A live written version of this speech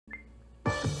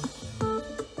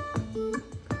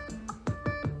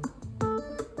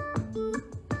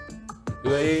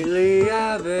Lately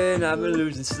I've been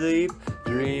losing sleep,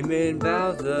 dreaming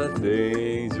about the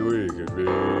things we could be.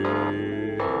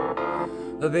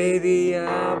 Baby,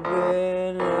 I've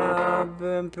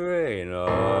been praying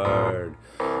hard.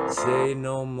 Say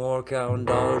no more counting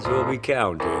dollars, we'll be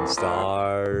counting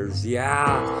stars.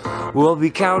 Yeah, we'll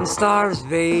be counting stars,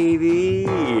 baby.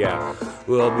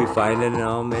 We'll be finding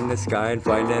them in the sky and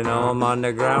finding them on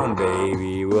the ground,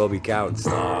 baby. We'll be counting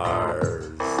stars.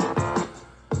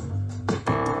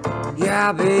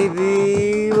 Yeah,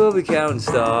 baby, we'll be counting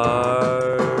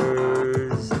stars.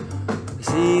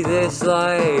 See this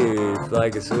life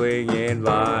like a swinging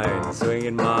vine,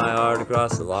 swinging my heart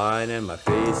across the line, and my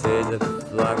face is a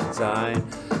flock sign.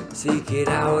 Seek it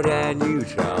out and you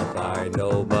shall find.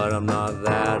 Oh, but I'm not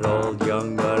that old,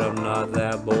 young, but I'm not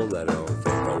that bold. I don't think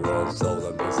the world's sold.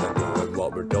 I'm just doing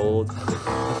what we're told.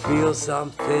 I feel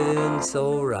something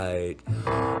so right,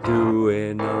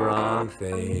 doing the wrong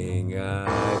thing.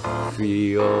 I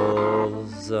feel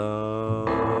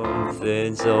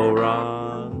something so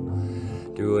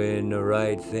wrong, doing the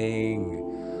right thing.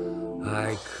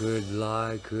 I could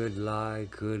lie.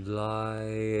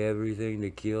 Everything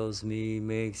that kills me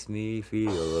makes me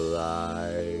feel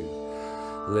alive.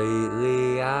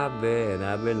 Lately I've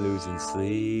been losing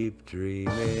sleep,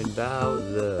 dreaming about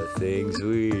the things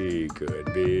we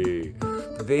could be.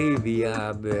 Baby,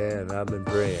 I've been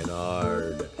praying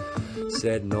hard.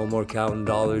 Said no more counting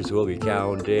dollars, we'll be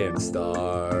counting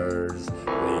stars.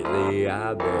 Lately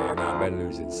I've been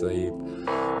losing sleep,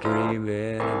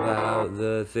 dreaming about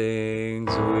the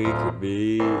things we could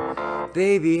be.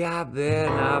 Baby, I've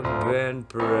been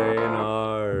praying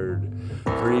hard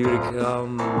for you to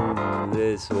come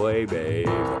this way, babe.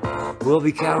 We'll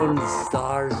be counting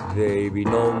stars, baby.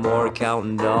 No more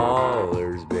counting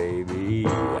dollars, baby.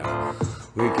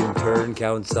 We can turn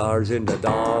count stars into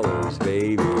dollars,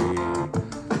 baby.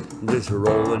 Just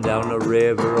rolling down the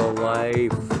river of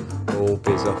life. Hope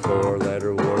is a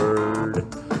four-letter word.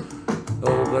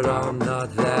 Oh, but I'm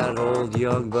not that old,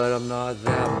 young, but I'm not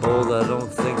that bold. I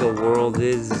don't think the world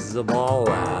is a ball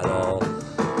at all.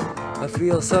 I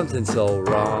feel something so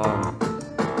wrong,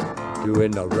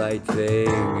 doing the right thing.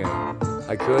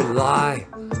 I could lie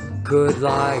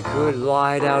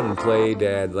down and play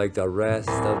dead like the rest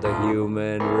of the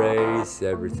human race.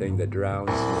 Everything that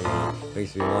drowns me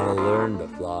makes me want to learn to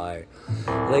fly.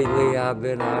 Lately I've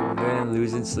been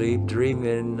losing sleep,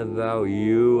 dreaming about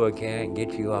you. I can't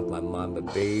get you off my mind,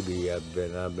 but baby, I've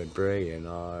been praying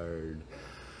hard.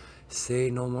 Say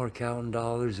no more counting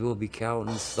dollars, we'll be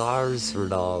counting stars for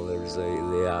dollars.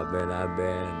 Lately I've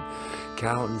been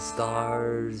counting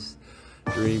stars,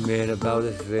 dreaming about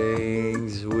the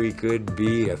things we could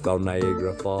be. I found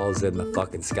Niagara Falls in the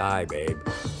fucking sky, babe.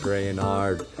 Praying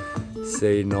hard.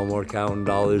 Say no more counting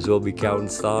dollars, we'll be counting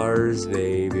stars,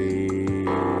 baby.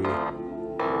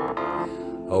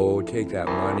 Oh, take that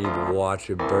money, watch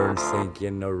it burn, sink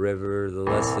in the river. The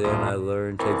lesson I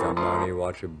learned. Take that money,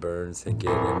 watch it burn, sink it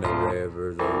in the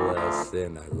river. The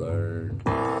lesson I learned.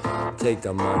 Take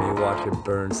the money, watch it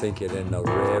burn, sink it in the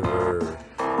river.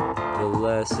 The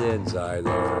lessons I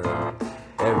learned.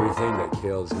 Everything that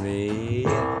kills me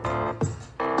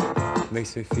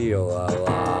makes me feel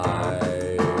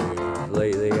alive.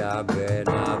 Lately I've been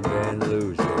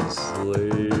losing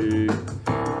sleep,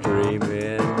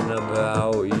 dreaming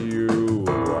about you.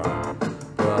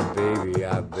 But baby,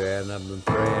 I've been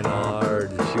praying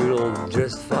hard that you'll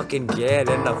just fucking get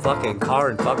in the fucking car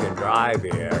and fucking drive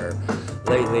here.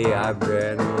 Lately I've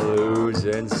been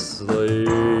losing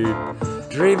sleep,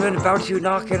 dreaming about you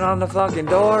knocking on the fucking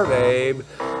door, babe.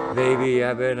 Baby,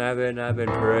 I've been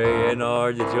praying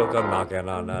hard that you'll come knocking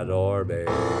on that door, babe.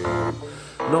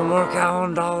 No more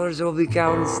counting dollars, we'll be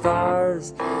counting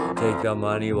stars. Take the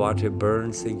money, watch it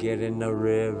burn, sink it in the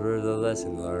river. The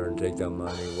lesson learned. Take the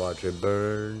money, watch it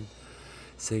burn,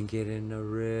 sink it in the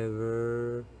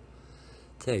river.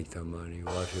 Take the money,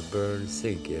 watch it burn,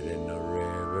 sink it in the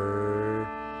river.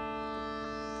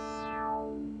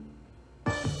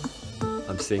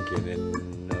 I'm sinking in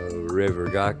the river,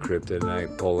 got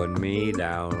kryptonite pulling me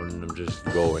down. I'm just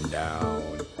going down,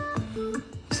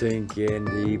 sinking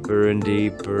deeper and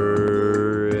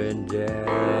deeper in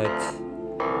debt.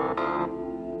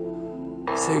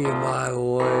 Singing my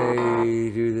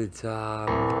way to the top.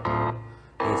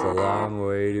 It's a long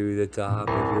way to the top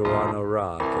if you wanna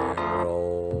rock and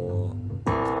roll.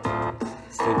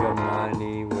 Take the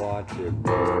money, watch it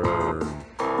burn.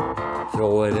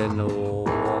 Throw it in the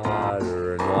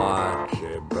water and watch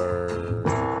it burn.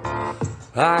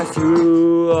 I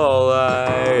threw all I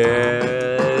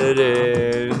had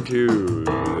into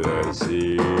the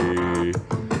sea.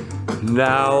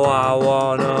 Now I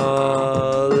want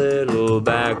a little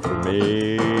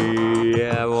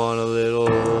I want a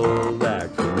little back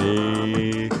for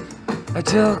me. I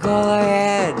took all I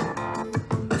had,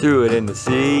 threw it in the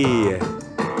sea.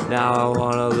 Now I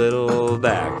want a little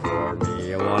back for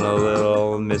me. I want a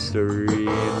little mystery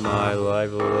in my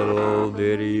life, a little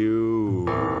bit of you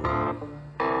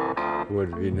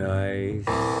would be nice.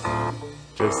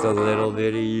 Just a little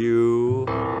bit of you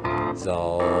is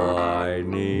all I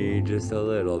need, just a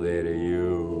little bit of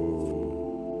you.